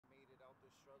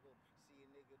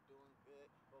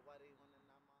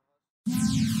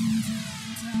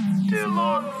Dear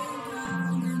Lord,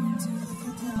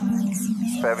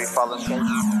 for every fallen soldier,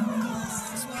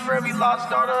 for every lost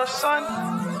daughter or son,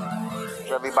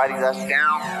 for everybody that's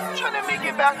down, trying to make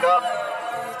it back up,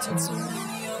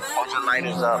 hold your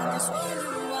lighters up,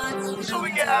 so we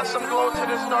can add some glow to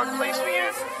this dark place we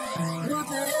in.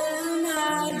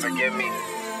 Forgive me.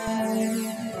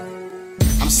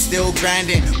 Still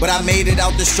grinding, but I made it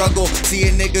out the struggle. See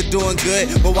a nigga doing good,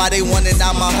 but why they wanting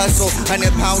out my hustle? 100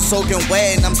 pounds soaking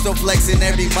wet, and I'm still flexing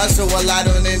every muscle. A lot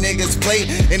on the niggas' plate,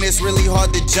 and it's really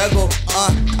hard to juggle.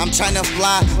 I'm trying to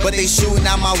fly, but they shooting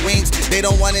out my wings. They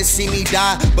don't wanna see me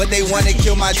die, but they wanna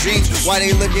kill my dreams. Why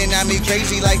they looking at me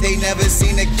crazy like they never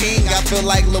seen a king? I feel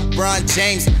like LeBron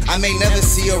James, I may never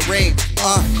see a ring.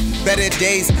 Better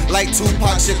days like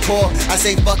Tupac Shakur. I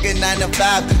say fucking 9 to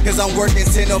 5, cause I'm working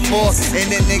 10 to 4. And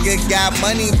the nigga got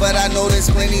money, but I know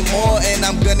there's plenty more. And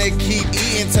I'm gonna keep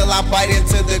eating till I bite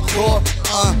into the core.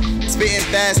 Spitting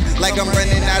fast like I'm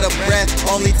running out of breath.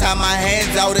 Only time my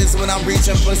hands out is when I'm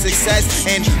reaching for success.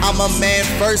 And I'm a man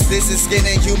first, this is skin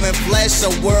and human flesh. A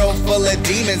world full of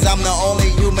demons, I'm the only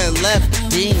human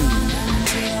left. Deem.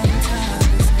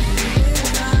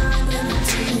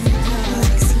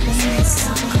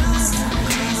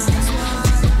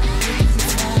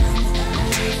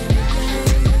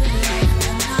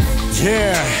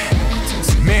 Yeah,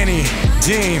 Manny,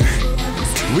 Deem,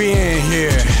 we in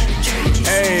here.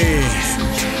 Hey,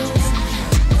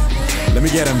 let me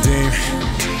get him, Deem.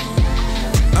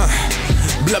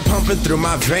 Blood pumping through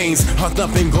my veins, heart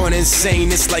thumping, going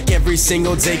insane. It's like every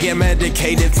single day get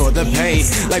medicated for the pain.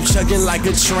 Life chugging like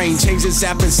a train, changes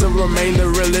happen, still remain the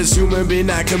realest human being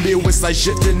I can be. It's like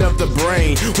shifting up the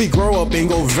brain. We grow up and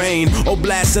go vain, oh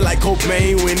blasted like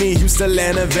cocaine. When he used to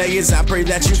land in Vegas, I pray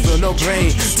that you feel no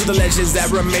pain. To the legends that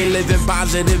remain, living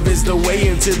positive is the way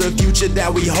into the future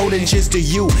that we holding. Just to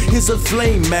you, here's a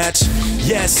flame match.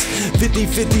 Yes,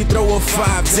 50-50, throw a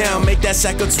 5 down, make that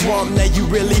sack of swamp. Now you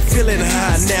really feeling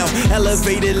high now.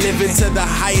 Elevated, living to the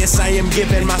highest. I am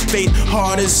giving my faith,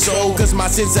 heart and soul, cause my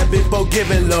sins have been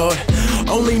forgiven, Lord.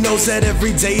 Only knows that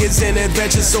every day is an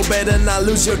adventure, so better not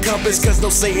lose your compass, cause no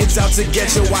Satan's out to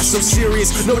get you. Why so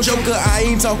serious? No joker, I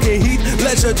ain't talking Heath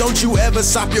Ledger. Don't you ever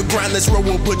stop your grind, this road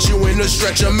will put you in a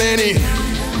stretcher, Manny.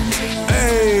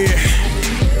 Hey,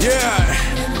 yeah,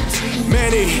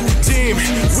 Manny, Deem,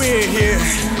 we in here.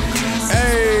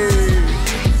 Hey,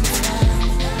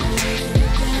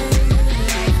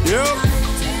 yep.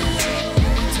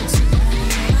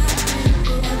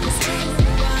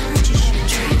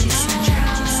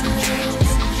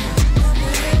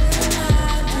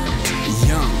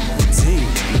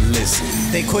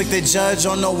 They quick to judge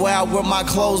on the way I wear my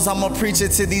clothes. I'm a preacher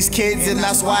to these kids, and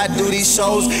that's why I do these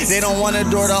shows. They don't want a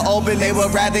door to open, they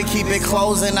would rather keep it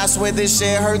closed. And I swear this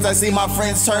shit hurts, I see my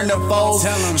friends turn to foes.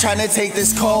 Trying to take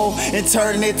this coal and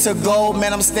turn it to gold.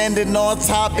 Man, I'm standing on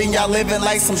top and y'all living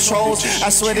like some trolls. I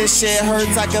swear this shit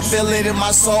hurts, I can feel it in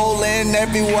my soul. And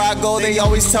everywhere I go, they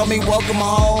always tell me welcome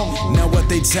home. Now what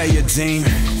they tell you, Deem?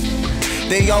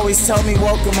 They always tell me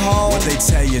welcome home. What they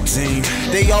tell you, Deem?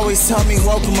 They always tell me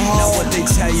welcome home. Now what they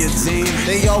tell you, Deem?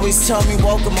 They always tell me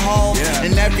welcome home. Yeah.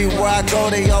 And everywhere I go,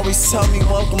 they always tell me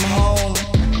welcome home.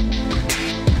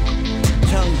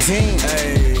 Young Deem.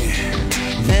 Hey,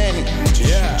 Manny.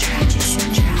 yeah.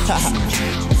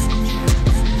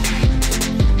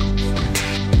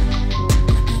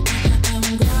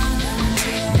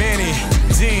 Manny,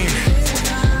 Deem,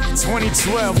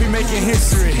 2012, we making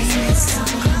history.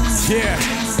 Yeah.